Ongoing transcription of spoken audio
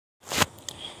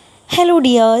Hello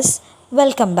dears,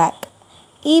 welcome back.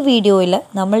 ഈ വീഡിയോയിൽ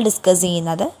നമ്മൾ ഡിസ്കസ്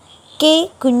ചെയ്യുന്നത് K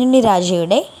Kunjunni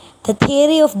രാജയുടെ the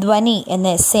theory of ധ്വനി എന്ന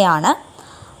എസ്സേ ആണ്.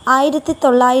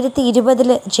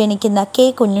 1920 ജനിക്കുന്ന കെ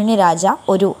കുഞ്ഞുണ്ണി രാജ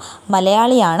ഒരു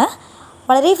മലയാളിയാണ്.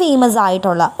 വളരെ ഫേമസ്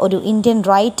ആയിട്ടുള്ള ഒരു ഇന്ത്യൻ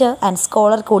റൈറ്റർ ആൻഡ്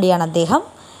സ്കോളർ കൂടിയാണ് അദ്ദേഹം.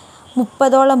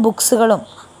 30ഓളം ബുക്സുകളും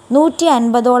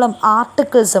 150ഓളം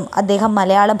ആർട്ടിക്കിൾസും അദ്ദേഹം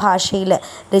മലയാള ഭാഷയിൽ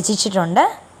രചിച്ചിട്ടുണ്ട്.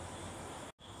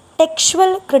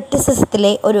 ടെക്സ്ച്വൽ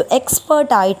ക്രിറ്റിസിസത്തിലെ ഒരു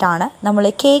എക്സ്പേർട്ടായിട്ടാണ് നമ്മൾ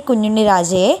കെ കുഞ്ഞുണ്ണി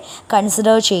രാജയെ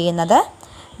കൺസിഡർ ചെയ്യുന്നത്.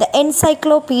 The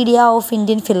encyclopedia of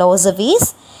Indian philosophies,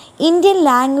 Indian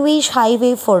language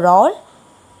highway for all,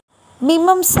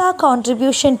 മിമംസ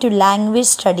contribution to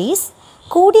language studies,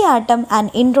 Koodiyattam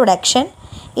and introduction,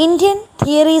 Indian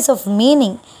theories of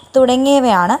meaning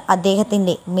തുടങ്ങിയവയാണ്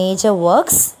അദ്ദേഹത്തിൻ്റെ മേജർ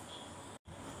വർക്ക്സ്.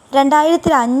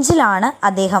 2005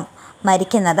 അദ്ദേഹം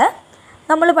മരിക്കുന്നത്.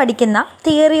 നമ്മൾ പഠിക്കുന്ന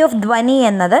തിയറി ഓഫ് ധ്വനി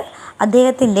എന്നത്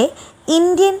അദ്ദേഹത്തിൻ്റെ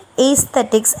ഇന്ത്യൻ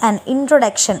എസ്തെറ്റിക്സ് ആൻഡ്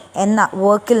ഇൻട്രൊഡക്ഷൻ എന്ന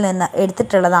വർക്കിൽ നിന്ന്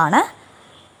എടുത്തിട്ടുള്ളതാണ്.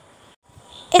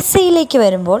 എസ്സേയിലേക്ക്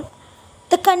വരുമ്പോൾ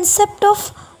ദ കൺസെപ്റ്റ് ഓഫ്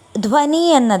ധ്വനി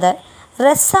എന്നത്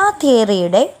റസ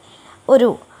തിയറിയുടെ ഒരു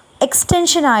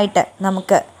എക്സ്റ്റൻഷനായിട്ട്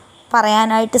നമുക്ക്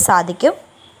പറയാനായിട്ട് സാധിക്കും.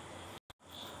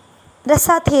 റസ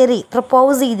തിയറി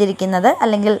പ്രപ്പോസ് ചെയ്തിരിക്കുന്നത്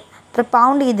അല്ലെങ്കിൽ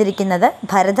പ്രൊപ്പൗണ്ട് ചെയ്തിരിക്കുന്നത്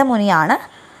ഭരതമുനിയാണ്.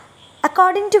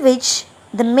 According to which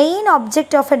the main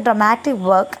object of a dramatic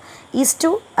work is to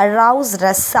arouse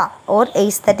rasa or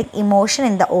aesthetic emotion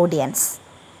in the audience.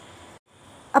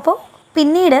 അപ്പോൾ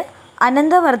പിന്നീട്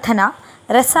അനന്തവർദ്ധന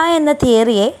റസ എന്ന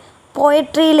തിയറിയെ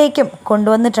പോയട്രിയിലേക്കും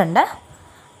കൊണ്ടുവന്നിട്ടുണ്ട്.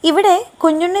 ഇവിടെ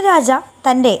കുഞ്ഞുണ്ണി രാജ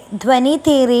തൻ്റെ ധ്വനി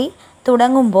തിയറി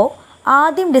തുടങ്ങുമ്പോൾ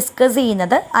ആദ്യം ഡിസ്കസ്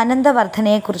ചെയ്യുന്നത്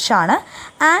അനന്തവർദ്ധനയെക്കുറിച്ചാണ്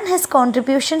and his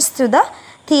contributions to the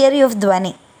theory of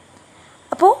ധ്വനി.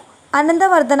 അപ്പോൾ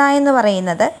അനന്തവർദ്ധന എന്ന്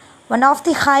പറയുന്നത് one of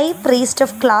the high priest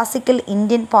of classical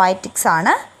Indian poetics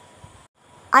ആണ്.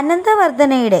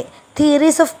 അനന്തവർദ്ധനയുടെ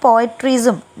തിയറീസ് ഓഫ്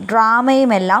പോയട്രീസും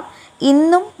ഡ്രാമയുമെല്ലാം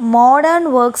ഇന്നും മോഡേൺ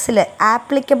വർക്ക്സിൽ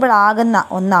ആപ്ലിക്കബിൾ ആകുന്ന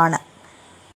ഒന്നാണ്.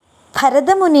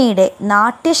 ഭരതമുനിയുടെ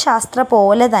നാട്യശാസ്ത്ര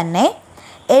പോലെ തന്നെ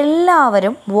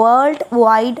എല്ലാവരും വേൾഡ്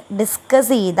വൈഡ്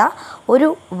ഡിസ്കസ് ചെയ്ത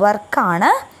ഒരു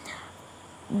വർക്കാണ്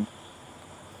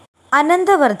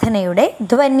അനന്തവർദ്ധനയുടെ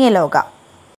ധ്വന്യലോക.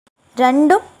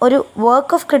 രണ്ടും ഒരു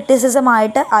വർക്ക് ഓഫ്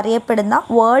ക്രിറ്റിസിസമായിട്ട് അറിയപ്പെടുന്ന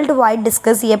വേൾഡ് വൈഡ്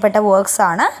ഡിസ്കസ് ചെയ്യപ്പെട്ട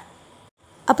വർക്ക്സാണ്.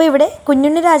 അപ്പോൾ ഇവിടെ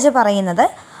കുഞ്ഞുണ്ണി രാജ പറയുന്നത്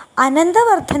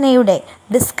അനന്തവർദ്ധനയുടെ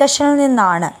ഡിസ്കഷനിൽ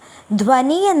നിന്നാണ്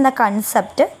ധ്വനി എന്ന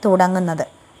കൺസെപ്റ്റ് തുടങ്ങുന്നത്.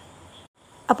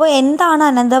 അപ്പോൾ എന്താണ്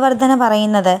അനന്തവർദ്ധന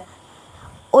പറയുന്നത്?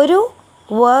 ഒരു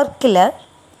വർക്കിൽ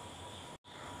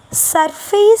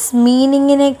സർഫേസ്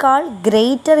മീനിങ്ങിനേക്കാൾ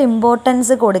ഗ്രേറ്റർ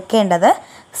ഇമ്പോർട്ടൻസ് കൊടുക്കേണ്ടത്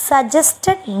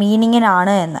സജസ്റ്റഡ്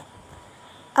മീനിങ്ങിനാണ് എന്ന്.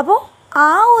 അപ്പോൾ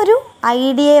ആ ഒരു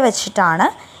ഐഡിയയെ വെച്ചിട്ടാണ്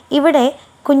ഇവിടെ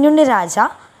കുഞ്ഞുണ്ണി രാജ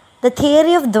ദ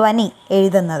തിയറി ഓഫ് ധ്വനി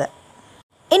എഴുതുന്നത്.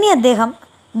 ഇനി അദ്ദേഹം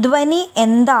ധ്വനി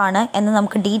എന്താണ് എന്ന്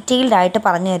നമുക്ക് ഡീറ്റെയിൽഡ് ആയിട്ട്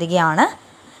പറഞ്ഞു തരികയാണ്.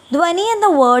 ധ്വനി എന്ന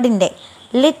വേർഡിൻ്റെ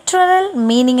ലിറ്ററൽ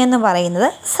മീനിങ് എന്ന് പറയുന്നത്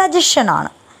സജഷനാണ്.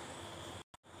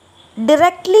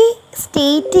 ഡയറക്റ്റ്ലി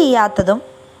സ്റ്റേറ്റ് ചെയ്യാത്തതും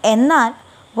എന്നാൽ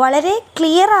വളരെ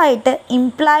ക്ലിയർ ആയിട്ട്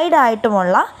ഇംപ്ലൈഡ്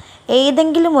ആയിട്ടുമുള്ള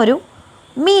ഏതെങ്കിലും ഒരു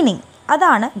മീനിങ്,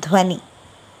 അതാണ് ധ്വനി.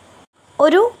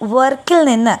 ഒരു വർക്കിൽ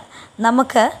നിന്ന്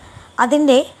നമുക്ക്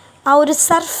അതിൻ്റെ ആ ഒരു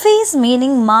സർഫേസ്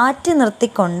മീനിങ് മാറ്റി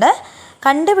നിർത്തിക്കൊണ്ട്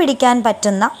കണ്ടുപിടിക്കാൻ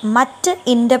പറ്റുന്ന മറ്റ്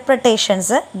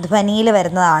ഇൻ്റർപ്രിട്ടേഷൻസ് ധ്വനിയിൽ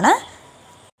വരുന്നതാണ്.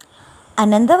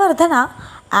 അനന്തവർദ്ധന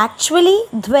ആക്ച്വലി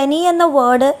ധ്വനി എന്ന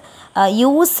വേർഡ്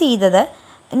യൂസ് ചെയ്തത്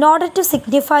in order to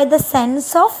signify the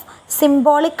sense of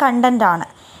symbolic content ആണ്.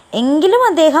 എങ്കിലും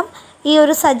അദ്ദേഹം ഈ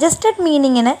ഒരു സജസ്റ്റഡ്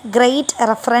മീനിങ്ങിന് ഗ്രേറ്റ്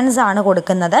റെഫറൻസ് ആണ്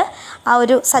കൊടുക്കുന്നത്. ആ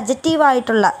ഒരു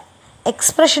സജറ്റീവായിട്ടുള്ള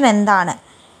എക്സ്പ്രഷൻ എന്താണ്,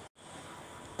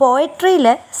 പോയട്രിയിൽ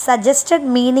സജസ്റ്റഡ്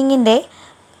മീനിങ്ങിൻ്റെ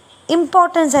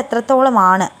ഇമ്പോർട്ടൻസ്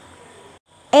എത്രത്തോളമാണ്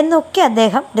എന്നൊക്കെ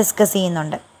അദ്ദേഹം ഡിസ്കസ്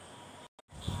ചെയ്യുന്നുണ്ട്.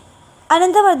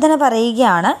 അനന്തവർദ്ധന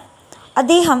പറയുകയാണ്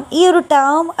അദ്ദേഹം ഈ ഒരു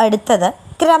ടേം എടുത്തത്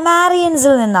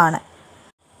ഗ്രമാറിയൻസിൽ നിന്നാണ്.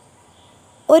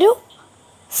 ഒരു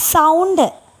sound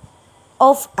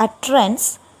of utterance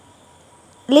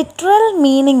literal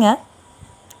meaning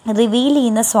reveal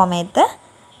ചെയ്യുന്ന സമയത്ത്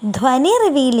ധ്വനി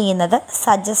റിവീൽ ചെയ്യുന്നത്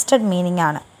സജസ്റ്റഡ് മീനിങ്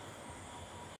ആണ്.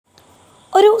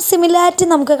 ഒരു സിമിലാരിറ്റി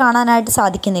നമുക്ക് കാണാനായിട്ട്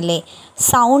സാധിക്കുന്നില്ലേ?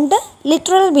 സൗണ്ട്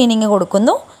ലിറ്ററൽ മീനിങ്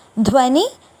കൊടുക്കുന്നു, ധ്വനി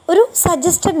ഒരു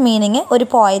സജസ്റ്റഡ് മീനിങ് ഒരു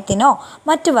പോയത്തിനോ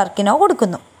മറ്റു വർക്കിനോ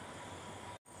കൊടുക്കുന്നു.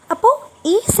 അപ്പോൾ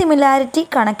ഈ സിമിലാരിറ്റി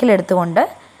കണക്കിലെടുത്തുകൊണ്ട്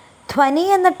ധ്വനി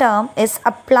എന്ന term is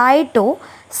applied to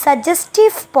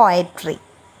suggestive poetry.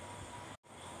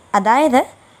 അതായത്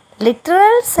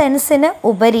ലിറ്ററൽ സെൻസിന്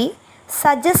ഉപരി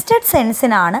സജസ്റ്റഡ്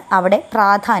സെൻസിനാണ് അവിടെ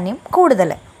പ്രാധാന്യം കൂടുതൽ.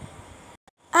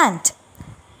 ആൻഡ്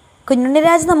കുഞ്ഞുണ്ണി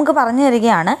രാജ നമുക്ക് പറഞ്ഞു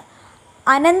തരികയാണ്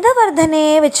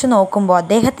അനന്തവർദ്ധനയെ വെച്ച് നോക്കുമ്പോൾ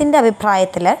അദ്ദേഹത്തിൻ്റെ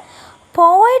അഭിപ്രായത്തിൽ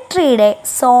പോയട്രിയുടെ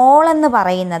സോൾ എന്ന്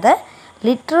പറയുന്നത്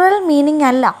ലിറ്ററൽ മീനിങ്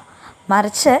അല്ല,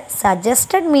 മറിച്ച്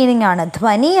സജസ്റ്റഡ് മീനിങ് ആണ്,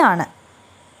 ധ്വനിയാണ്.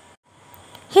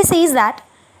 He says that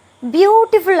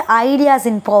beautiful ideas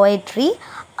in poetry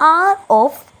are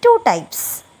of two types.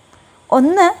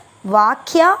 ഒന്ന്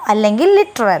വാക്യ അല്ലെങ്കിൽ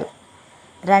ലിറ്ററൽ,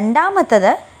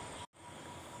 രണ്ടാമത്തത്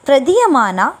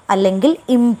പ്രതീയമാന അല്ലെങ്കിൽ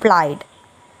ഇംപ്ലൈഡ്.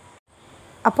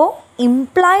 അപ്പോൾ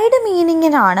ഇംപ്ലൈഡ്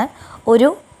മീനിങ്ങിനാണ് ഒരു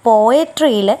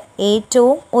പോയട്രിയിൽ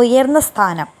ഏറ്റവും ഉയർന്ന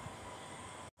സ്ഥാനം.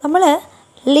 നമ്മൾ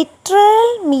ലിറ്ററൽ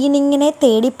മീനിങ്ങിനെ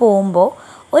തേടി പോകുമ്പോൾ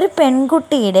ഒരു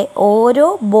പെൺകുട്ടിയുടെ ഓരോ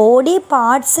ബോഡി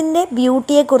പാർട്സിൻ്റെ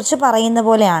ബ്യൂട്ടിയെക്കുറിച്ച് പറയുന്ന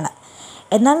പോലെയാണ്.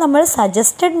 എന്നാൽ നമ്മൾ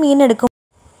സജസ്റ്റഡ്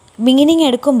മീനിങ്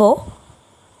എടുക്കുമ്പോൾ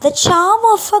the charm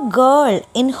of A girl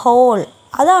in whole,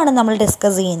 അതാണ് നമ്മൾ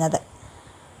ഡിസ്കസ് ചെയ്യുന്നത്.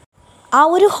 ആ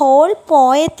ഒരു ഹോൾ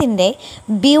പോയത്തിൻ്റെ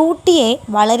ബ്യൂട്ടിയെ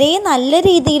വളരെ നല്ല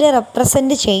രീതിയിൽ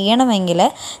റെപ്രസെൻറ്റ് ചെയ്യണമെങ്കിൽ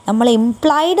നമ്മൾ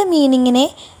ഇംപ്ലൈഡ് മീനിങ്ങിനെ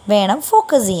വേണം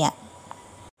ഫോക്കസ് ചെയ്യാൻ.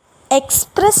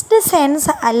 എക്സ്പ്രസ്ഡ്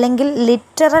സെൻസ് അല്ലെങ്കിൽ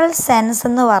ലിറ്ററൽ സെൻസ്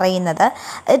എന്ന് പറയുന്നത്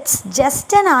it's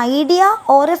just an idea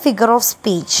or A figure of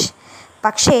speech.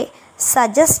 പക്ഷേ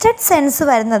സജസ്റ്റഡ് സെൻസ്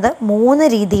വരുന്നത് 3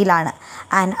 രീതിയിലാണ്: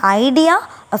 an idea,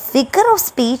 A figure of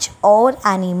speech or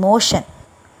an emotion.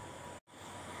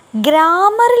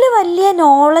 ഗ്രാമറിൽ വലിയ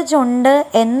നോളജ് ഉണ്ട്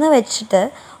എന്ന് വെച്ചിട്ട്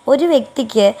ഒരു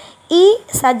വ്യക്തിക്ക് ഈ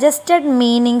സജസ്റ്റഡ്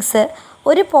മീനിങ്സ്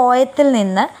ഒരു പോയത്തിൽ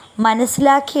നിന്ന്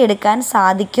മനസ്സിലാക്കിയെടുക്കാൻ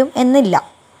സാധിക്കും എന്നില്ല.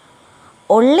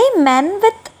 Only men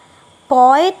with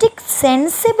poetic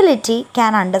sensibility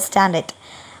can understand it.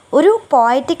 ഒരു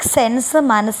പോയറ്റിക് സെൻസ്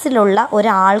മനസ്സിലുള്ള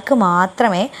ഒരാൾക്ക്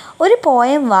മാത്രമേ ഒരു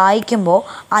പോയം വായിക്കുമ്പോൾ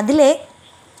അതിലെ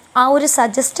ആ ഒരു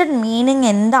സജസ്റ്റഡ് മീനിങ്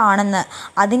എന്താണെന്ന്,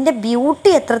 അതിൻ്റെ ബ്യൂട്ടി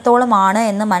എത്രത്തോളമാണ്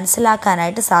എന്ന്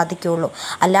മനസ്സിലാക്കാനായിട്ട് സാധിക്കുകയുള്ളൂ.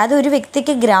 അല്ലാതെ ഒരു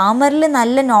വ്യക്തിക്ക് ഗ്രാമറിൽ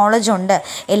നല്ല നോളജ് ഉണ്ട്,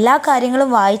 എല്ലാ കാര്യങ്ങളും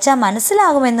വായിച്ചാൽ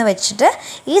മനസ്സിലാകുമെന്ന് വെച്ചിട്ട്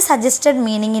ഈ സജസ്റ്റഡ്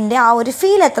മീനിങ്ങിൻ്റെ ആ ഒരു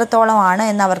ഫീൽ എത്രത്തോളമാണ്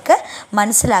എന്നവർക്ക്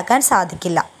മനസ്സിലാക്കാൻ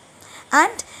സാധിക്കില്ല.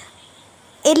 ആൻഡ്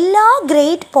എല്ലാ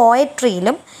ഗ്രേറ്റ്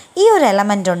പോയട്രിയിലും ഈ ഒരു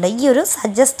എലമെൻ്റ് ഉണ്ട്, ഈ ഒരു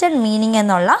സജസ്റ്റഡ് മീനിങ്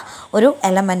എന്നുള്ള ഒരു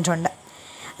എലമെൻ്റ് ഉണ്ട്.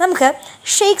 നമുക്ക്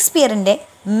ഷേക്സ്പിയറിൻ്റെ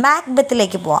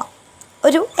മാക്ബത്തിലേക്ക് പോവാം.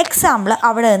 ഒരു എക്സാമ്പിൾ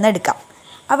അവിടെ നിന്ന് എടുക്കാം.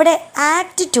 അവിടെ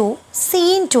ആക്ട് 2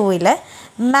 സീൻ 2-ൽ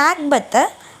മാക്ബത്ത്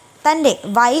തൻ്റെ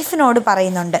വൈഫിനോട്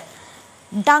പറയുന്നുണ്ട്,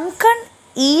 Duncan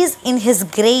is in his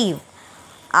grave,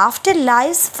 after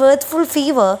lives ഫെർത്ത്ഫുൾ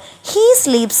fever he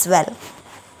sleeps well.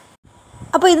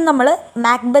 അപ്പോൾ ഇത് നമ്മൾ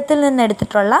മാക്ബത്തിൽ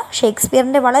നിന്നെടുത്തിട്ടുള്ള,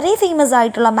 ഷേക്സ്പിയറിൻ്റെ വളരെ ഫേമസ്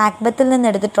ആയിട്ടുള്ള മാക്ബത്തിൽ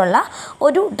നിന്നെടുത്തിട്ടുള്ള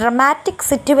ഒരു ഡ്രമാറ്റിക്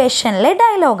സിറ്റുവേഷനിലെ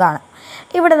ഡയലോഗാണ്.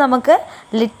 ഇവിടെ നമുക്ക്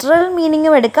ലിറ്ററൽ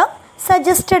മീനിങ്ങും എടുക്കാം,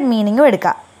 സജസ്റ്റഡ് മീനിങ്ങും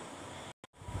എടുക്കാം.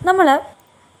 നമ്മൾ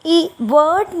ഈ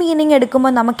വേർഡ് മീനിങ്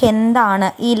എടുക്കുമ്പോൾ നമുക്ക് എന്താണ്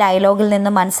ഈ ഡയലോഗിൽ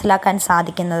നിന്ന് മനസ്സിലാക്കാൻ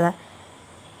സാധിക്കുന്നത്?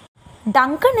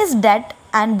 Duncan is dead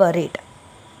and buried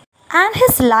and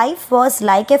his life was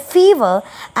like A fever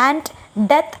and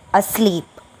death asleep.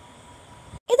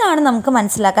 ഇതാണ് നമുക്ക്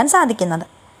മനസ്സിലാക്കാൻ സാധിക്കുന്നത്.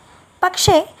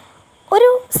 പക്ഷേ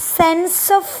ഒരു സെൻസ്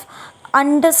ഓഫ്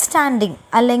അണ്ടർസ്റ്റാൻഡിങ്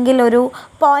അല്ലെങ്കിൽ ഒരു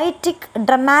പോയറ്റിക്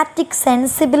ഡ്രമാറ്റിക്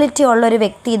സെൻസിബിലിറ്റി ഉള്ളൊരു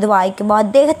വ്യക്തി ഇത് വായിക്കുമ്പോൾ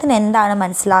അദ്ദേഹത്തിന് എന്താണ്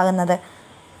മനസ്സിലാകുന്നത്?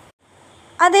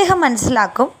 അദ്ദേഹം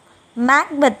മനസ്സിലാക്കും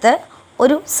മാക്ബത്ത്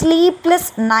ഒരു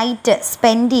സ്ലീപ്ലെസ് നൈറ്റ്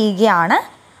സ്പെൻഡ് ചെയ്യുകയാണ്,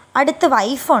 അടുത്ത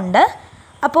വൈഫുണ്ട്.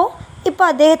 അപ്പോൾ ഇപ്പോൾ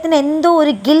അദ്ദേഹത്തിന് എന്തോ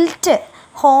ഒരു ഗിൽറ്റ്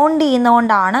ഹോണ്ട്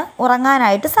ചെയ്യുന്നതുകൊണ്ടാണ്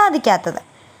ഉറങ്ങാനായിട്ട് സാധിക്കാത്തത്.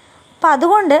 അപ്പോൾ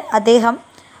അതുകൊണ്ട് അദ്ദേഹം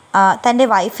തൻ്റെ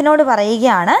വൈഫിനോട്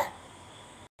പറയുകയാണ്,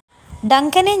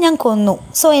 ഡങ്കനെ ഞാൻ കൊന്നു,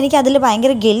 സോ എനിക്കതിൽ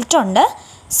ഭയങ്കര ഗിൽറ്റുണ്ട്,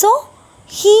 so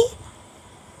he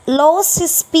loss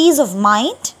his piece of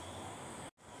mind.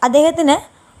 അദ്ദേഹത്തിന്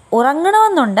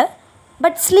ഉറങ്ങണമെന്നുണ്ട്,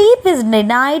 but sleep is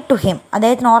denied to him.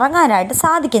 അദ്ദേഹത്തിന് ഉറങ്ങാനായിട്ട്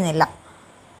സാധിക്കുന്നില്ല.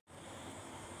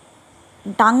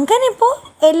 ഡങ്കൻ ഇപ്പോൾ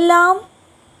എല്ലാം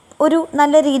ഒരു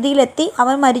നല്ല രീതിയിലെത്തി,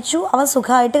 അവൻ മരിച്ചു, അവൻ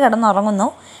സുഖമായിട്ട് കിടന്നുറങ്ങുന്നു.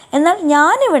 എന്നാൽ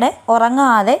ഞാനിവിടെ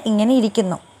ഉറങ്ങാതെ ഇങ്ങനെ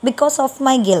ഇരിക്കുന്നു ബിക്കോസ് ഓഫ്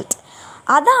മൈ ഗിൽറ്റ്.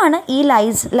 അതാണ് ഈ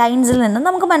ലൈൻസിൽ നിന്ന്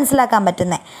നമുക്ക് മനസ്സിലാക്കാൻ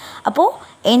പറ്റുന്നത്. അപ്പോൾ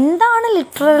എന്താണ്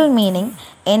ലിറ്ററൽ മീനിങ്,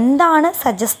 എന്താണ്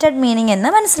സജസ്റ്റഡ് മീനിങ് എന്ന്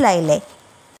മനസ്സിലായില്ലേ?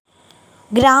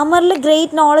 ഗ്രാമറിൽ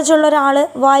ഗ്രേറ്റ് നോളജ് ഉള്ള ഒരാൾ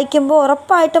വായിക്കുമ്പോൾ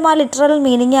ഉറപ്പായിട്ടും ആ ലിറ്ററൽ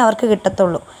മീനിങ്ങേ അവർക്ക്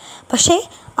കിട്ടത്തുള്ളൂ. പക്ഷേ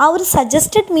ആ ഒരു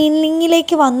സജസ്റ്റഡ്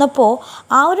മീനിങ്ങിലേക്ക് വന്നപ്പോൾ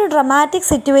ആ ഒരു ഡ്രമാറ്റിക്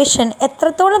സിറ്റുവേഷൻ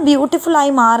എത്രത്തോളം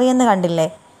ബ്യൂട്ടിഫുള്ളായി മാറിയെന്ന് കണ്ടില്ലേ?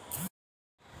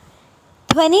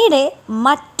 ധ്വനിയുടെ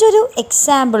മറ്റൊരു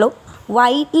എക്സാമ്പിളും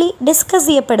വൈഡ്ലി ഡിസ്കസ്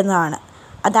ചെയ്യപ്പെടുന്നതാണ്.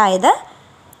 അതായത്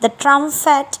the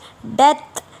trumpet,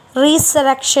 death,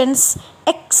 റീസറക്ഷൻസ്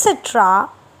etcetera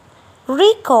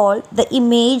recall the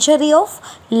imagery of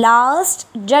last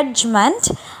judgment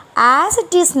as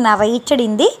it is narrated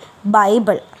in the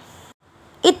Bible.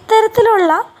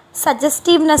 ഇത്തരത്തിലുള്ള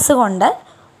സജസ്റ്റീവ്നെസ് കൊണ്ട്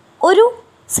ഒരു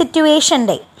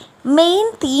സിറ്റുവേഷൻ്റെ മെയിൻ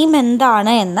തീം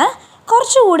എന്താണ് എന്ന്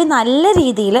കുറച്ചുകൂടി നല്ല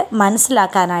രീതിയിൽ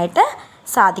മനസ്സിലാക്കാനായിട്ട്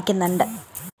സാധിക്കുന്നുണ്ട്.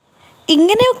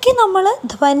 ഇങ്ങനെയൊക്കെ നമ്മൾ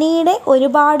ധ്വനിയുടെ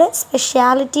ഒരുപാട്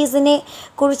സ്പെഷ്യാലിറ്റീസിനെ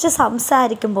കുറിച്ച്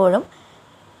സംസാരിക്കുമ്പോഴും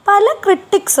പല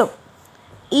ക്രിട്ടിക്സും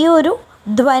ഈ ഒരു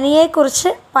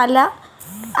ധ്വനിയെക്കുറിച്ച് പല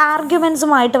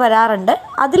ആർഗ്യുമെൻസുമായിട്ട് വരാറുണ്ട്.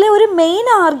 അതിലെ ഒരു മെയിൻ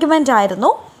ആർഗ്യുമെൻ്റ്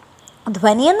ആയിരുന്നു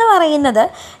ധ്വനി എന്ന് പറയുന്നത്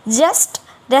ജസ്റ്റ്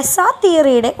രസ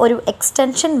തിയറിയുടെ ഒരു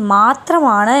എക്സ്റ്റൻഷൻ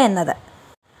മാത്രമാണ് എന്നത്.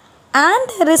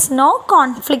 And there is no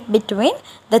conflict between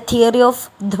the theory of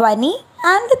Dhwani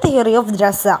and the theory of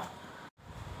രസ.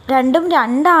 രണ്ടും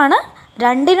രണ്ടാണ്,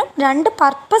 രണ്ടിനും രണ്ട്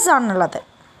പർപ്പസ് ആണുള്ളത്.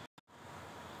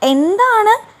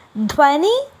 എന്താണ്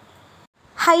ധ്വനി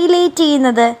ഹൈലൈറ്റ്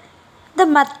ചെയ്യുന്നത്? The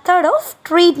method of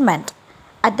treatment.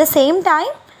 At the same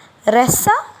time രസ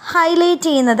ഹൈലൈറ്റ്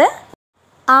ചെയ്യുന്നത്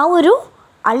ആ ഒരു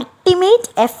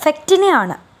അൾട്ടിമേറ്റ്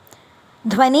എഫക്റ്റിനെയാണ്.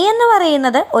 ധ്വനി എന്ന്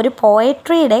പറയുന്നത് ഒരു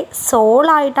പോയട്രിയുടെ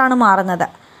സോളായിട്ടാണ് മാറുന്നത്.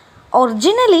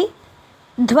 ഒറിജിനലി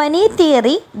ധ്വനി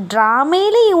തിയറി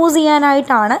ഡ്രാമയിൽ യൂസ്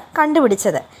ചെയ്യാനായിട്ടാണ്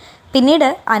കണ്ടുപിടിച്ചത്. പിന്നീട്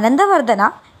അനന്തവർദ്ധന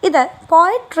ഇത്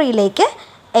പോയട്രിയിലേക്ക്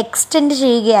എക്സ്റ്റെൻഡ്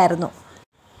ചെയ്യുകയായിരുന്നു.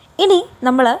 ഇനി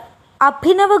നമ്മൾ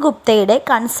അഭിനവ് ഗുപ്തയുടെ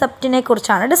കൺസെപ്റ്റിനെ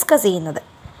കുറിച്ചാണ് ഡിസ്കസ് ചെയ്യുന്നത്.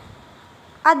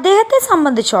 അദ്ദേഹത്തെ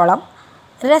സംബന്ധിച്ചോളം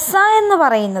രസ എന്ന്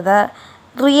പറയുന്നത്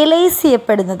റിയലൈസ്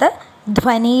ചെയ്യപ്പെടുന്നത്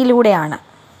ധ്വനിയിലൂടെയാണ്.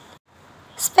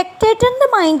 സ്പെക്ടേറ്ററിൻ്റെ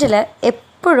മൈൻഡിൽ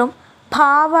എപ്പോഴും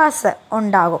ഭാവാസ്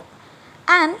ഉണ്ടാകും.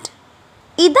 ആൻഡ്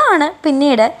ഇതാണ്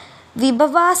പിന്നീട്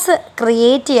വിഭവാസ്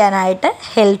ക്രിയേറ്റ് ചെയ്യാനായിട്ട്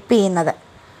ഹെൽപ്പ് ചെയ്യുന്നത്.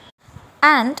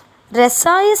 ആൻഡ് രസ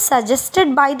is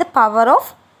suggested by the power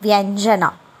of വ്യഞ്ജന.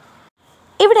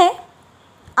 ഇവിടെ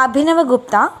അഭിനവ്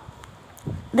ഗുപ്ത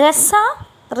രസ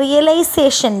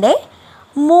റിയലൈസേഷൻ്റെ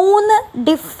 3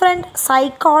 ഡിഫറെൻറ്റ്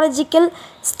സൈക്കോളജിക്കൽ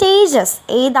സ്റ്റേജസ്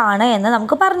ഏതാണ് എന്ന്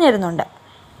നമുക്ക് പറഞ്ഞു തരുന്നുണ്ട്.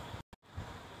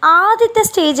 ആദ്യത്തെ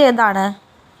സ്റ്റേജ് ഏതാണ്?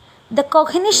 The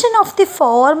cognition of the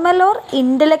formal or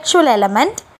intellectual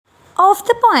element of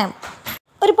the poem.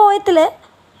 ഒരു പോയത്തിൽ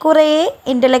കുറേ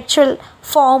ഇൻ്റലക്ച്വൽ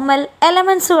ഫോർമൽ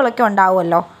എലമെൻസുകളൊക്കെ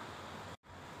ഉണ്ടാവുമല്ലോ,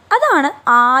 അതാണ്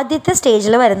ആദ്യത്തെ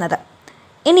സ്റ്റേജിൽ വരുന്നത്.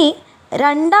 ഇനി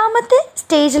രണ്ടാമത്തെ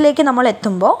സ്റ്റേജിലേക്ക് നമ്മൾ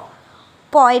എത്തുമ്പോൾ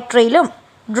പോയട്രിയിലും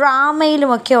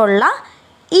ഡ്രാമയിലുമൊക്കെയുള്ള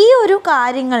ഈ ഒരു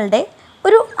കാര്യങ്ങളുടെ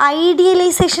ഒരു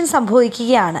ഐഡിയലൈസേഷൻ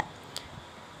സംഭവിക്കുകയാണ്.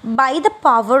 By the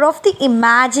power of the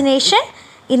imagination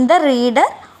in the reader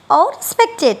or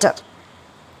spectator.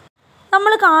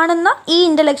 നമ്മൾ കാണുന്ന ഈ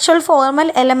ഇൻ്റലക്ച്വൽ ഫോർമൽ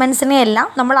എലമെൻസിനെ എല്ലാം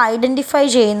നമ്മൾ ഐഡൻറ്റിഫൈ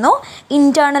ചെയ്യുന്നു,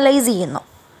 ഇൻറ്റേർണലൈസ് ചെയ്യുന്നു.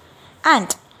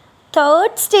 ആൻഡ്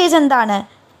തേർഡ് സ്റ്റേജ് എന്താണ്?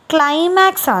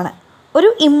 ക്ലൈമാക്സ് ആണ്. ഒരു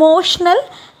ഇമോഷണൽ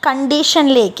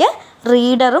കണ്ടീഷനിലേക്ക്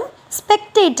റീഡറും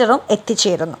സ്പെക്ടേറ്ററും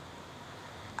എത്തിച്ചേരുന്നു.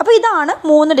 അപ്പോൾ ഇതാണ്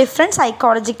 3 different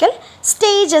psychological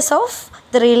stages of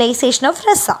the realisation of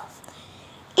രസ.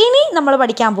 ഇനി നമ്മൾ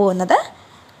പഠിക്കാൻ പോകുന്നത്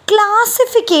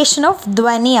classification of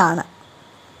ധ്വനിയാണ്.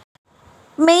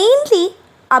 Mainly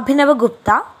Abhinav Gupta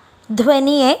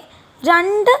ധ്വനിയെ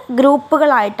 2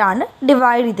 ഗ്രൂപ്പുകളായിട്ടാണ്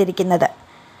divide ചെയ്തിരിക്കുന്നത്.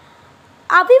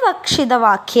 അവിവക്ഷിത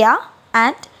വാക്യ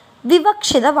ആൻഡ്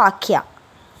വിവക്ഷിത വാക്യ.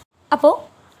 അപ്പോൾ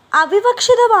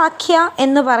അവിവക്ഷിത വാക്യ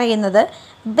എന്ന് പറയുന്നത്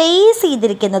ബേസ്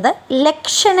ചെയ്തിരിക്കുന്നത്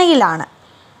ലക്ഷണയിലാണ്.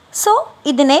 സോ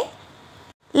ഇതിനെ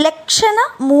ലക്ഷണ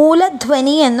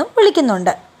മൂലധ്വനി എന്നും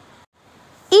വിളിക്കുന്നുണ്ട്.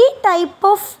 ഈ ടൈപ്പ്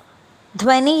ഓഫ്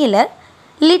ധ്വനിയിൽ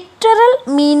ലിറ്ററൽ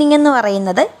മീനിങ് എന്ന്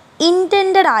പറയുന്നത്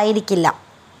ഇൻറ്റൻഡഡ് ആയിരിക്കില്ല.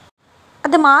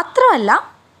 അത് മാത്രമല്ല,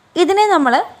 ഇതിനെ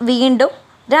നമ്മൾ വീണ്ടും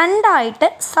 2ആയിട്ട്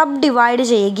സബ് ഡിവൈഡ്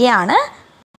ചെയ്യുകയാണ്.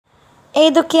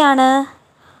 ഏതൊക്കെയാണ്?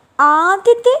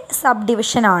 ആദ്യത്തെ സബ്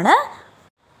ഡിവിഷനാണ്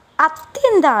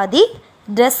അത്യന്താദി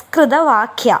രസ്കൃത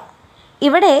വാക്യ.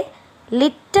 ഇവിടെ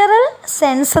ലിറ്ററൽ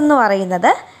സെൻസ് എന്ന്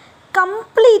പറയുന്നത്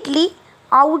കംപ്ലീറ്റ്ലി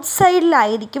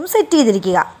ഔട്ട്സൈഡിലായിരിക്കും സെറ്റ്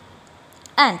ചെയ്തിരിക്കുക.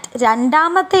 ആൻഡ്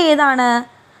രണ്ടാമത്തെ ഏതാണ്?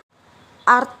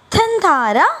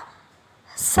 അർത്ഥധാര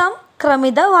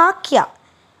സംക്രമിത വാക്യ.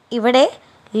 ഇവിടെ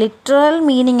ലിറ്ററൽ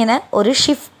മീനിങ്ങിന് ഒരു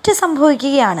ഷിഫ്റ്റ്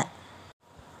സംഭവിക്കുകയാണ്.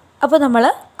 അപ്പോൾ നമ്മൾ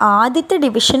ആദ്യത്തെ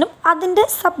ഡിവിഷനും അതിൻ്റെ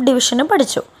സബ് ഡിവിഷനും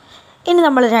പഠിച്ചു. ഇനി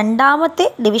നമ്മൾ രണ്ടാമത്തെ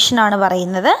ഡിവിഷനാണ്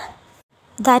പറയുന്നത്.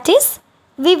 ദാറ്റ് ഈസ്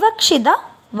വിവക്ഷിത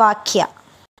വാക്യ.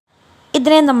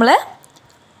 ഇതിനെ നമ്മൾ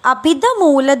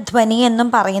അഭിധമൂലധ്വനി എന്നും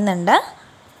പറയുന്നുണ്ട്.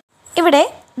 ഇവിടെ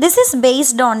this is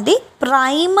based on the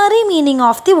primary meaning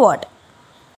of the word.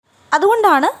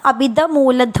 അതുകൊണ്ടാണ്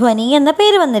അഭിധമൂലധ്വനി എന്ന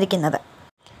പേര് വന്നിരിക്കുന്നത്.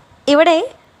 ഇവിടെ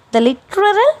the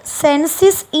literal sense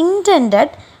is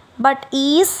intended but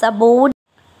is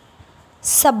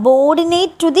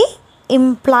subordinate to the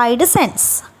implied sense.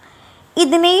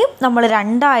 ഇതിനെയും നമ്മൾ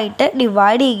 2ആയിട്ട്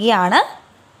ഡിവൈഡ് ചെയ്യുകയാണ്.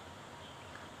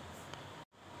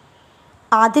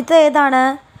 ആദ്യത്തെ ഏതാണ്?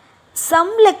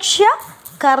 സംലക്ഷ്യ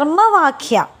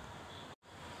കർമ്മവാക്യ.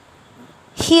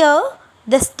 Here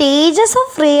The stages of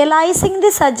realizing the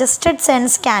suggested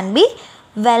sense can be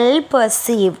well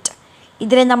perceived.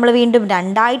 ഇതിനെ നമ്മൾ വീണ്ടും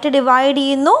രണ്ടായിട്ട് ഡിവൈഡ്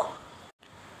ചെയ്യുന്നു.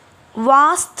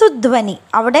 വാസ്തുധ്വനി,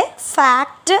 അവിടെ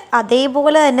ഫാക്റ്റ്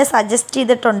അതേപോലെ തന്നെ സജസ്റ്റ്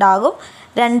ചെയ്തിട്ടുണ്ടാകും.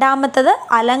 രണ്ടാമത്തത്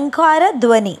അലങ്കാര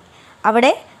ധ്വനി,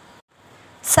 അവിടെ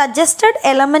സജസ്റ്റഡ്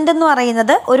എലമെൻ്റ് എന്ന്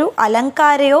പറയുന്നത് ഒരു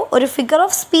അലങ്കാരയോ ഒരു ഫിഗർ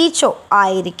ഓഫ് സ്പീച്ചോ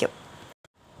ആയിരിക്കും.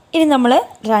 ഇനി നമ്മൾ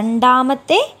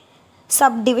രണ്ടാമത്തെ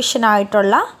സബ്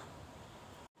ഡിവിഷനായിട്ടുള്ള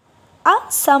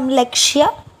അസംലക്ഷ്യ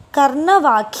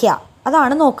കർണവാക്യ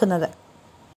അതാണ് നോക്കുന്നത്.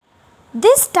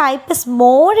 This type is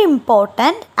more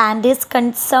important and is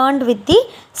concerned with the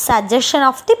suggestion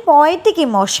of the poetic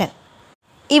emotion.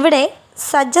 ഇവിടെ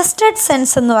സജസ്റ്റഡ്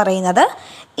സെൻസ് എന്ന് പറയുന്നത്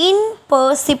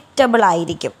ഇൻപെർസിപ്റ്റബിൾ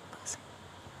ആയിരിക്കും.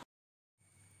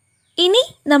 ഇനി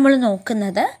നമ്മൾ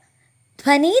നോക്കുന്നത്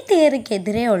ധ്വനി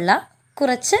തിയറിക്കെതിരെയുള്ള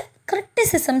കുറച്ച്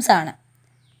ക്രിറ്റിസിസംസ് ആണ്.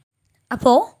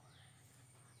 അപ്പോൾ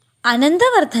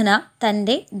അനന്തവർദ്ധന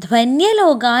തൻ്റെ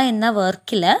ധ്വന്യലോക എന്ന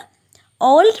വർക്കിൽ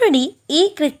ഓൾറെഡി ഈ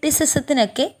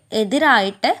ക്രിറ്റിസിസത്തിനൊക്കെ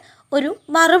എതിരായിട്ട് ഒരു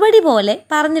മറുപടി പോലെ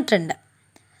പറഞ്ഞിട്ടുണ്ട്.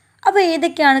 അപ്പോൾ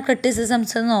ഏതൊക്കെയാണ്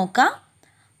ക്രിറ്റിസിസംസ് എന്ന് നോക്കാം.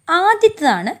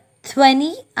 ആദ്യത്തേതാണ്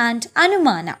ധ്വനി ആൻഡ്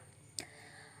അനുമാന.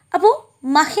 അപ്പോൾ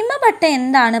മഹിമ ഭട്ട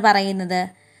എന്താണ് പറയുന്നത്?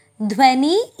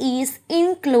 ധ്വനി ഈസ്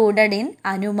ഇൻക്ലൂഡഡ് ഇൻ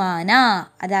അനുമാന.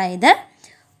 അതായത്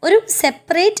ഒരു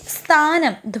സെപ്പറേറ്റ്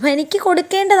സ്ഥാനം ധ്വനിക്ക്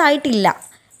കൊടുക്കേണ്ടതായിട്ടില്ല.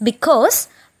 ബിക്കോസ്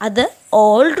അത്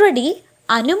ഓൾറെഡി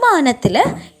അനുമാനത്തിൽ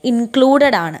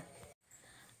ഇൻക്ലൂഡഡ് ആണ്.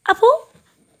 അപ്പോൾ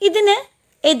ഇതിന്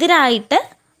എതിരായിട്ട്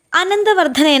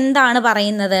അനന്തവർദ്ധന എന്താണ്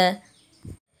പറയുന്നത്?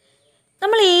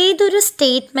 നമ്മൾ ഏതൊരു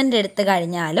സ്റ്റേറ്റ്മെൻ്റ് എടുത്തു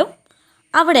കഴിഞ്ഞാലും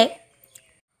അവിടെ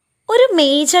ഒരു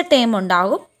മേജർ ടേം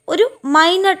ഉണ്ടാകും, ഒരു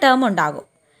മൈനർ ടേം ഉണ്ടാകും.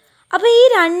 അപ്പോൾ ഈ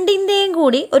രണ്ടിൻ്റെയും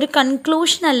കൂടി ഒരു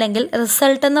കൺക്ലൂഷൻ അല്ലെങ്കിൽ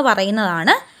റിസൾട്ട് എന്ന്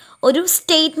പറയുന്നതാണ് ഒരു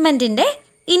സ്റ്റേറ്റ്മെൻറ്റിൻ്റെ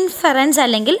ഇൻഫറൻസ്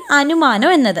അല്ലെങ്കിൽ അനുമാനം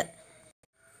എന്നത്.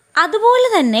 അതുപോലെ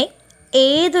തന്നെ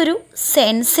ഏതൊരു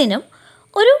സെൻസിനും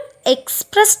ഒരു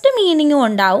എക്സ്പ്രസ്ഡ് മീനിങ്ങും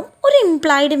ഉണ്ടാവും, ഒരു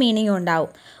ഇംപ്ലൈഡ് മീനിങ്ങും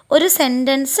ഉണ്ടാവും. ഒരു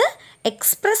സെൻറ്റൻസ്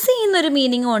എക്സ്പ്രസ് ചെയ്യുന്നൊരു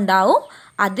മീനിങ്ങും ഉണ്ടാവും,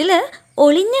 അതിൽ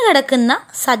ഒളിഞ്ഞു കിടക്കുന്ന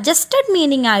സജസ്റ്റഡ്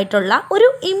മീനിങ് ആയിട്ടുള്ള ഒരു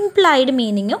ഇംപ്ലൈഡ്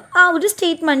മീനിങ്ങും ആ ഒരു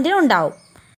സ്റ്റേറ്റ്മെൻറ്റിന് ഉണ്ടാവും.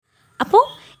 അപ്പോൾ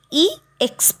ഈ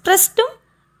എക്സ്പ്രസ്ഡും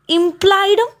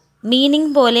ഇംപ്ലൈഡും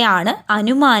മീനിങ് പോലെയാണ്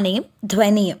അനുമാനയും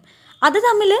ധ്വനിയും. അത്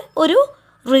തമ്മിൽ ഒരു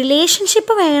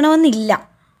റിലേഷൻഷിപ്പ് വേണമെന്നില്ല.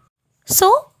 സോ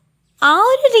ആ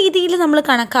ഒരു രീതിയിൽ നമ്മൾ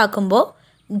കണക്കാക്കുമ്പോൾ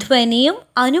ധ്വനിയും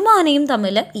അനുമാനയും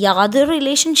തമ്മിൽ യാതൊരു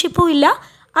റിലേഷൻഷിപ്പും ഇല്ല.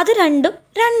 അത് രണ്ടും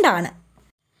രണ്ടാണ്.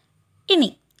 ഇനി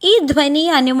ഈ ധ്വനി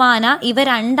അനുമാന ഇവ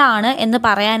രണ്ടാണ് എന്ന്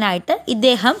പറയാനായിട്ട്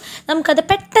ഇദ്ദേഹം നമുക്കത്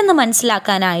പെട്ടെന്ന്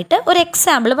മനസ്സിലാക്കാനായിട്ട് ഒരു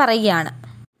എക്സാമ്പിൾ പറയുകയാണ്.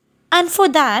 And for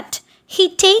that he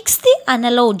takes the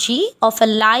analogy of a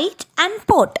light and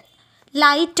pot.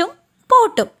 ലൈറ്റും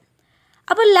പോട്ടും.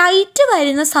 അപ്പോൾ ലൈറ്റ്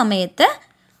വരുന്ന സമയത്ത്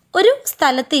ഒരു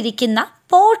സ്ഥലത്തിരിക്കുന്ന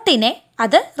പോട്ടിനെ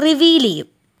അത് റിവീൽ ചെയ്യും.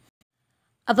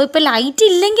 അപ്പോൾ ഇപ്പോൾ ലൈറ്റ്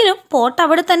ഇല്ലെങ്കിലും പോട്ട്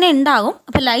അവിടെ തന്നെ ഉണ്ടാകും.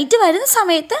 അപ്പോൾ ലൈറ്റ് വരുന്ന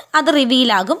സമയത്ത് അത്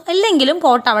റിവീലാകും, ഇല്ലെങ്കിലും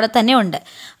പോട്ട് അവിടെ തന്നെ ഉണ്ട്.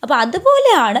 അപ്പോൾ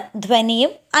അതുപോലെയാണ്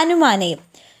ധ്വനിയും അനുമാനയും.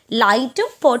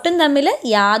 ലൈറ്റും പോട്ടും തമ്മിൽ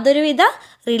യാതൊരുവിധ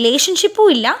റിലേഷൻഷിപ്പും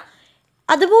ഇല്ല.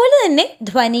 അതുപോലെ തന്നെ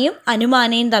ധ്വനിയും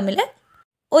അനുമാനയും തമ്മിൽ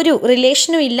ഒരു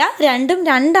റിലേഷനും ഇല്ല. രണ്ടും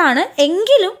രണ്ടാണ്.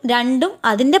 എങ്കിലും രണ്ടും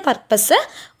അതിൻ്റെ പർപ്പസ്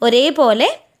ഒരേപോലെ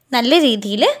നല്ല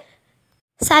രീതിയിൽ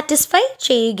സാറ്റിസ്ഫൈ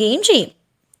ചെയ്യുകയും ചെയ്യും.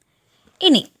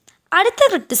 ഇനി അടുത്ത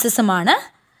ക്രിറ്റിസിസമാണ്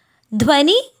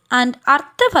ധ്വനി ആൻഡ്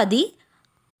അർത്ഥപതി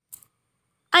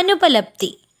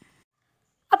അനുപലപ്തി.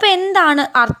 അപ്പോൾ എന്താണ്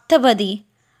അർത്ഥപതി?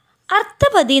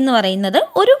 അർത്ഥപതി എന്ന് പറയുന്നത്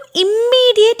ഒരു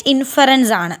ഇമ്മീഡിയറ്റ്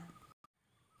ഇൻഫറൻസ് ആണ്.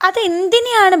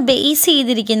 അതെന്തിനെയാണ് ബേസ്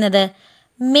ചെയ്തിരിക്കുന്നത്?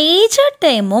 മേജർ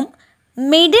ടേമും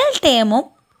മിഡിൽ ടേമും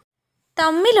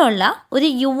തമ്മിലുള്ള ഒരു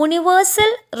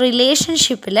യൂണിവേഴ്സൽ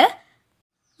റിലേഷൻഷിപ്പിൽ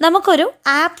നമുക്കൊരു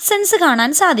ആബ്സെൻസ്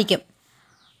കാണാൻ സാധിക്കും.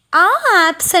 ആ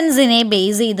ആബ്സെൻസിനെ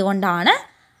ബേസ് ചെയ്തുകൊണ്ടാണ്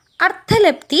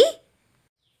അർത്ഥലപ്തി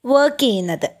വർക്ക്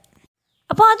ചെയ്യുന്നത്.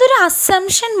 അപ്പോൾ അതൊരു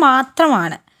അസംഷൻ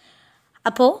മാത്രമാണ്.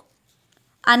 അപ്പോൾ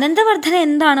അനന്തവർദ്ധന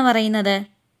എന്താണ് പറയുന്നത്?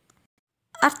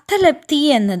 അർത്ഥലപ്തി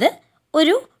എന്നത്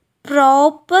ഒരു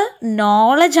പ്രോപ്പർ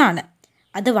നോളജാണ്.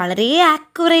 അത് വളരെ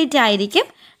ആക്യുറേറ്റ് ആയിരിക്കും,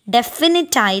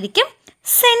 ഡെഫിനിറ്റ് ആയിരിക്കും,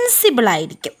 സെൻസിബിൾ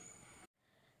ആയിരിക്കും.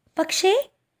 പക്ഷേ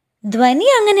ധ്വനി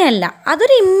അങ്ങനെയല്ല.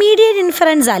 അതൊരു ഇമ്മീഡിയറ്റ്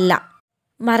ഇൻഫറൻസ് അല്ല,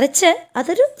 മറിച്ച്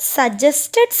അതൊരു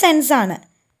സജസ്റ്റഡ് സെൻസാണ്.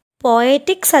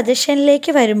 പോയറ്റിക്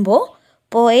സജഷനിലേക്ക് വരുമ്പോൾ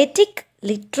പോയറ്റിക്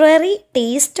ലിറ്റററി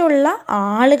ടേസ്റ്റുള്ള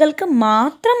ആളുകൾക്ക്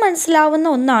മാത്രം മനസ്സിലാവുന്ന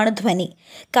ഒന്നാണ് ധ്വനി.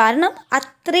 കാരണം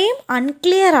അത്രയും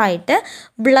അൺക്ലിയർ ആയിട്ട്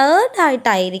ബ്ലേർഡ്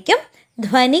ആയിട്ടായിരിക്കും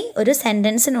ധ്വനി ഒരു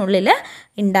സെൻറ്റൻസിനുള്ളിൽ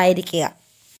ഉണ്ടായിരിക്കുക.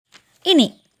 ഇനി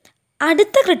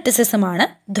അടുത്ത ക്രിറ്റിസിസമാണ്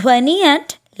ധ്വനി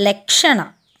ആൻഡ് ലക്ഷണ.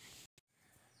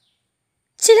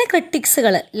 ചില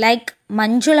ക്രിട്ടിക്സുകൾ ലൈക്ക്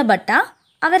മഞ്ജുള ഭട്ട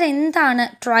അവരെന്താണ്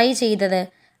ട്രൈ ചെയ്തത്?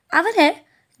 അവർ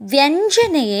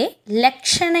വ്യഞ്ജനയെ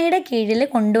ലക്ഷണയുടെ കീഴിൽ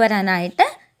കൊണ്ടുവരാനായിട്ട്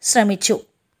ശ്രമിച്ചു.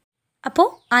 അപ്പോൾ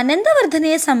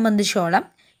അനന്തവർദ്ധനയെ സംബന്ധിച്ചോളം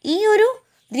ഈ ഒരു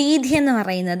രീതി എന്ന്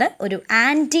പറയുന്നത് ഒരു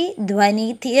ആൻറ്റി ധ്വനി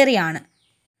തിയറിയാണ്.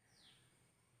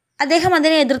 അദ്ദേഹം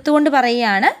അതിനെ എതിർത്തുകൊണ്ട്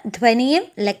പറയുകയാണ്, ധ്വനിയും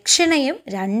ലക്ഷണയും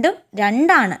രണ്ടും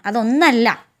രണ്ടാണ്, അതൊന്നല്ല.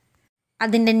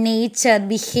 അതിൻ്റെ നേച്ചർ,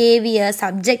 ബിഹേവിയർ,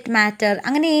 സബ്ജക്റ്റ് മാറ്റർ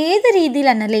അങ്ങനെ ഏത് രീതിയിൽ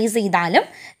അനലൈസ് ചെയ്താലും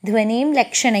ധ്വനിയും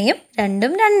ലക്ഷണയും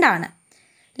രണ്ടും രണ്ടാണ്.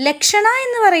 ലക്ഷണ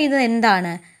എന്ന് പറയുന്നത്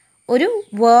എന്താണ്? ഒരു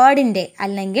വേർഡിൻ്റെ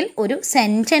അല്ലെങ്കിൽ ഒരു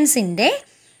സെൻറ്റൻസിൻ്റെ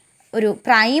ഒരു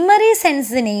പ്രൈമറി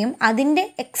സെൻസിനെയും അതിൻ്റെ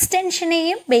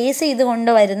എക്സ്റ്റൻഷനെയും ബേസ്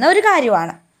ചെയ്തുകൊണ്ട് വരുന്ന ഒരു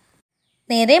കാര്യമാണ്.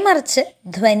 നേരെ മറിച്ച്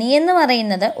ധ്വനി എന്ന്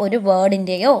പറയുന്നത് ഒരു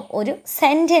വേർഡിൻ്റെയോ ഒരു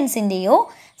സെൻറ്റൻസിൻ്റെയോ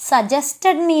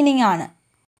സജസ്റ്റഡ് മീനിങ് ആണ്.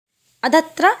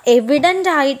 അതത്ര എവിഡൻ്റ്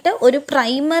ആയിട്ട് ഒരു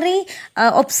പ്രൈമറി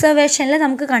ഒബ്സർവേഷനിൽ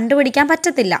നമുക്ക് കണ്ടുപിടിക്കാൻ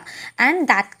പറ്റത്തില്ല. And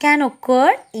that can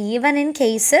ഒക്കേർ even in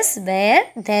cases wear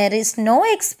there is no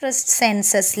expressed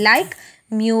census like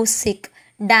music,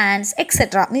 dance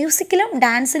etcetera. മ്യൂസിക്കിലും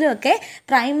ഡാൻസിലും ഒക്കെ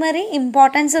പ്രൈമറി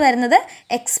ഇമ്പോർട്ടൻസ് വരുന്നത്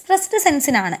എക്സ്പ്രസ്ഡ്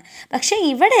സെൻസിനാണ്. പക്ഷേ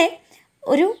ഇവിടെ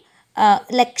ഒരു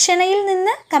ലക്ഷണയിൽ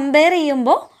നിന്ന് കമ്പയർ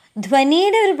ചെയ്യുമ്പോൾ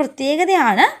ധ്വനിയുടെ ഒരു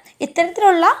പ്രത്യേകതയാണ്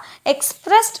ഇത്തരത്തിലുള്ള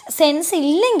എക്സ്പ്രസ്ഡ് സെൻസ്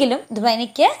ഇല്ലെങ്കിലും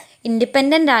ധ്വനിക്ക്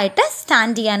ഇൻഡിപെൻഡൻ്റ് ആയിട്ട്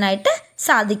സ്റ്റാൻഡ് ചെയ്യാനായിട്ട്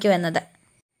സാധിക്കുമെന്നത്.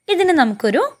 ഇതിന്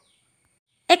നമുക്കൊരു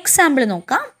എക്സാമ്പിൾ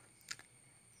നോക്കാം.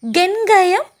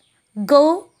 ഗൻഗയം ഗോ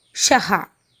ഷഹ.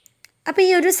 അപ്പോൾ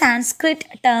ഈ ഒരു സാൻസ്ക്രിറ്റ്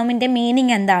ടേമിൻ്റെ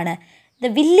മീനിങ് എന്താണ്?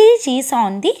 The village is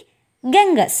on the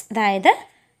Ghanghas, അതായത്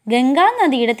ഗംഗാ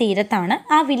നദിയുടെ തീരത്താണ്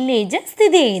ആ വില്ലേജ്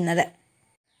സ്ഥിതി ചെയ്യുന്നത്.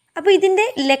 അപ്പോൾ ഇതിൻ്റെ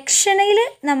ലക്ഷണയിൽ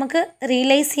നമുക്ക്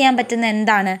റിയലൈസ് ചെയ്യാൻ പറ്റുന്ന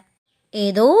എന്താണ്?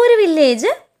 ഏതോ ഒരു വില്ലേജ്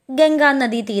ഗംഗാ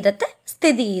നദീ തീരത്ത്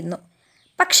സ്ഥിതി ചെയ്യുന്നു.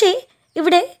 പക്ഷേ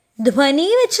ഇവിടെ ധ്വനി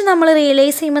വെച്ച് നമ്മൾ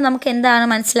റിയലൈസ് ചെയ്യുമ്പോൾ നമുക്ക് എന്താണ്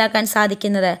മനസ്സിലാക്കാൻ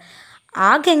സാധിക്കുന്നത്?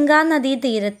 ആ ഗംഗാ നദീ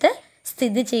തീരത്ത്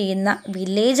സ്ഥിതി ചെയ്യുന്ന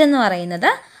വില്ലേജ് എന്ന് പറയുന്നത്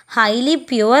ഹൈലി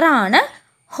പ്യുവറാണ്,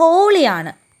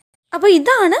 ഹോളിയാണ്. അപ്പോൾ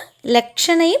ഇതാണ്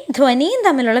ലക്ഷണയും ധ്വനിയും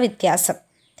തമ്മിലുള്ള വ്യത്യാസം.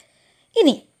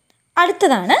 ഇനി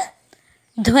അടുത്തതാണ്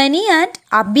ധ്വനി ആൻഡ്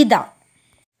അഭിധ.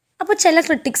 അപ്പോൾ ചില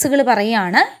ക്രിട്ടിക്സുകൾ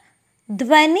പറയുകയാണ്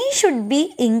ധ്വനി should be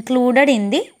included in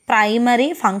the primary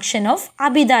function of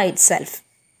അഭിധ it self.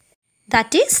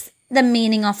 That is the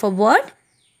meaning of A word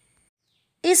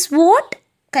is what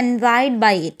കൺവൈഡ്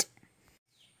by it.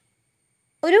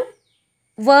 ഒരു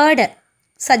വേർഡ്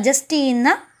സജസ്റ്റ് ചെയ്യുന്ന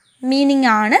മീനിങ്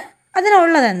ആണ്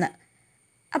അതിനുള്ളതെന്ന്.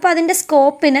 അപ്പോൾ അതിൻ്റെ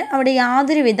സ്കോപ്പിന് അവിടെ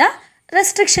യാതൊരുവിധ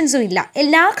റെസ്ട്രിക്ഷൻസും ഇല്ല.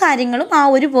 എല്ലാ കാര്യങ്ങളും ആ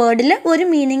ഒരു വേർഡിൽ ഒരു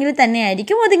മീനിങ്ങിൽ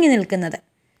തന്നെയായിരിക്കും ഒതുങ്ങി നിൽക്കുന്നത്.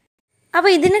 അപ്പോൾ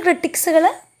ഇതിന് ക്രിട്ടിക്സുകൾ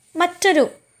മറ്റൊരു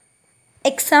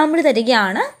എക്സാമ്പിൾ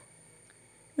തരികയാണ്.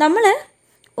 നമ്മൾ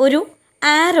ഒരു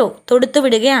ആരോ തൊടുത്തു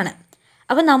വിടുകയാണ്.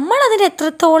 അപ്പോൾ നമ്മളതിന്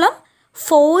എത്രത്തോളം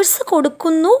ഫോഴ്സ്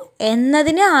കൊടുക്കുന്നു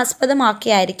എന്നതിനെ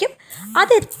ആസ്പദമാക്കിയായിരിക്കും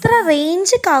അതെത്ര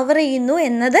റേഞ്ച് കവർ ചെയ്യുന്നു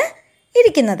എന്നത്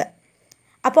ഇരിക്കുന്നത്.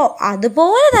 അപ്പോൾ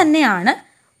അതുപോലെ തന്നെയാണ്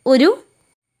ഒരു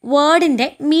വേർഡിൻ്റെ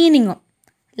മീനിങ്ങും.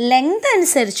 ലെങ്ത്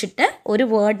അനുസരിച്ചിട്ട് ഒരു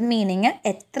വേർഡ് മീനിങ്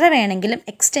എത്ര വേണമെങ്കിലും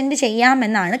എക്സ്റ്റെൻഡ്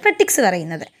ചെയ്യാമെന്നാണ് ക്രിട്ടിക്സ്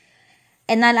പറയുന്നത്.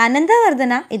 എന്നാൽ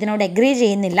അനന്തവർദ്ധന ഇതിനോട് എഗ്രി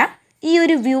ചെയ്യുന്നില്ല. ഈ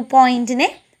ഒരു വ്യൂ പോയിൻറ്റിനെ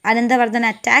അനന്തവർദ്ധന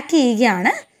അറ്റാക്ക്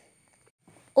ചെയ്യുകയാണ്.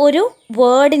 ഒരു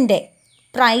വേർഡിൻ്റെ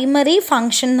പ്രൈമറി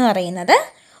ഫങ്ഷൻ എന്ന് പറയുന്നത്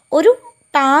ഒരു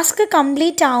ടാസ്ക്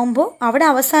കംപ്ലീറ്റ് ആവുമ്പോൾ അവിടെ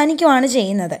അവസാനിക്കുകയാണ്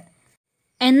ചെയ്യുന്നത്.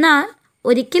 എന്നാൽ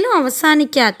ഒരിക്കലും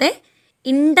അവസാനിക്കാത്ത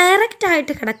ഇൻഡയറക്റ്റ്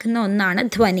ആയിട്ട് കിടക്കുന്ന ഒന്നാണ്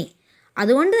ധ്വനി.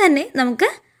 അതുകൊണ്ട് തന്നെ നമുക്ക്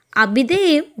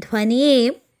അഭിധയെയും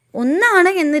ധ്വനിയെയും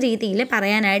ഒന്നാണ് എന്ന രീതിയിൽ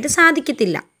പറയാനായിട്ട്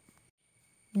സാധിക്കത്തില്ല.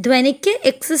 ധ്വനിക്ക്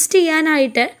എക്സിസ്റ്റ്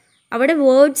ചെയ്യാനായിട്ട് അവിടെ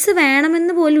വേർഡ്സ്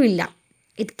വേണമെന്ന് പോലും ഇല്ല.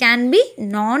 It can be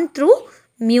non through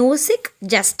music,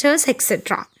 gestures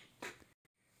etcetera.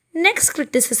 Next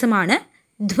ക്രിറ്റിസിസമാണ്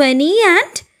Dhwani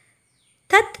and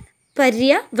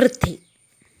തത്പര്യവൃത്തി.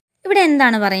 ഇവിടെ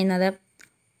എന്താണ് പറയുന്നത്?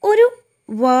 ഒരു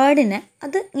വേർഡിന്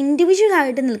അത്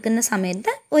ഇൻഡിവിജ്വലായിട്ട് നിൽക്കുന്ന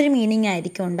സമയത്ത് ഒരു മീനിങ്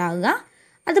ആയിരിക്കും ഉണ്ടാവുക.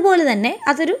 അതുപോലെ തന്നെ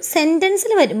അതൊരു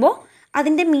സെൻറ്റൻസിൽ വരുമ്പോൾ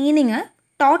അതിൻ്റെ മീനിങ്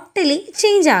ടോട്ടലി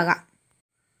ചേഞ്ച് ആകാം.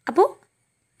 അപ്പോൾ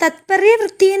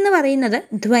തത്പര്യവൃത്തി എന്ന് പറയുന്നത്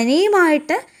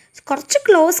ധ്വനിയുമായിട്ട് കുറച്ച്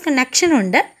ക്ലോസ് കണക്ഷൻ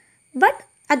ഉണ്ട്, but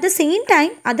at the same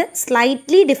time അത്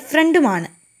സ്ലൈറ്റ്ലി ഡിഫറെൻറ്റുമാണ്.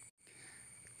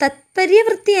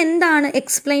 തത്പര്യവൃത്തി എന്താണ്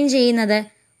എക്സ്പ്ലെയിൻ ചെയ്യുന്നത്?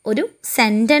 ഒരു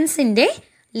സെൻറ്റൻസിൻ്റെ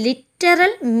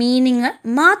ലിറ്ററൽ മീനിങ്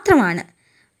മാത്രമാണ്.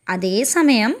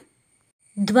 അതേസമയം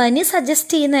ധ്വനി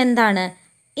സജസ്റ്റ് ചെയ്യുന്ന എന്താണ്?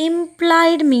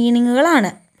 ഇംപ്ലൈഡ് മീനിങ്ങുകളാണ്.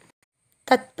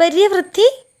 തത്പര്യവൃത്തി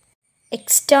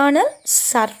എക്സ്റ്റേണൽ,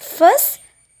 സർഫസ്,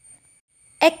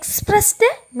 എക്സ്പ്രസ്ഡ്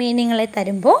മീനിങ്ങുകളെ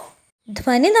തരുമ്പോൾ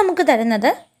ധ്വനി നമുക്ക്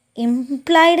തരുന്നത്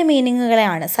ഇംപ്ലൈഡ്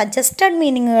മീനിങ്ങുകളെയാണ്, സജസ്റ്റഡ്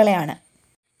മീനിങ്ങുകളെയാണ്.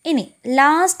 ഇനി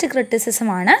ലാസ്റ്റ്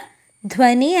ക്രിറ്റിസിസമാണ്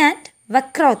ധ്വനി ആൻഡ്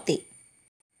വക്രോക്തി.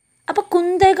 അപ്പോൾ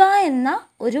കുന്തക എന്ന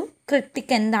ഒരു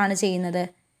ക്രിട്ടിക് എന്താണ് ചെയ്യുന്നത്?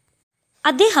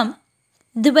 അദ്ദേഹം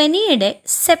ധ്വനിയുടെ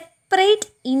സെപ്പറേറ്റ്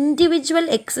ഇൻഡിവിജ്വൽ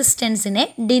എക്സിസ്റ്റൻസിനെ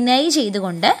ഡിനൈ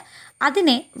ചെയ്തുകൊണ്ട്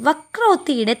അതിനെ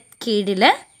വക്രോക്തിയുടെ കീഴിൽ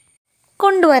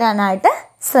കൊണ്ടുവരാനായിട്ട്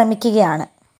ശ്രമിക്കുകയാണ്.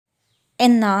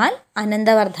 എന്നാൽ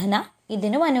അനന്തവർദ്ധന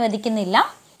ഇതിനും അനുവദിക്കുന്നില്ല.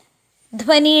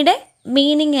 ധ്വനിയുടെ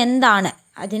മീനിങ് എന്താണ്,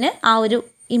 അതിന് ആ ഒരു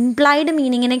ഇംപ്ലൈഡ്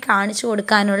മീനിങ്ങിനെ കാണിച്ചു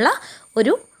കൊടുക്കാനുള്ള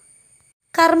ഒരു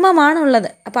കർമ്മമാണുള്ളത്.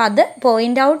 അപ്പോൾ അത്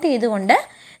പോയിൻ്റ് ഔട്ട് ചെയ്തുകൊണ്ട്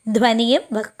ധ്വനിയും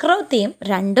വക്രോക്തിയും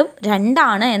രണ്ടും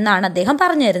രണ്ടാണ് എന്നാണ് അദ്ദേഹം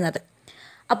പറഞ്ഞു തരുന്നത്.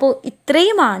 അപ്പോൾ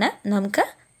ഇത്രയുമാണ് നമുക്ക്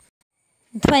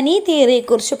ധ്വനി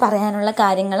തിയറിയെക്കുറിച്ച് പറയാനുള്ള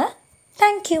കാര്യങ്ങൾ.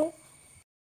 Thank you.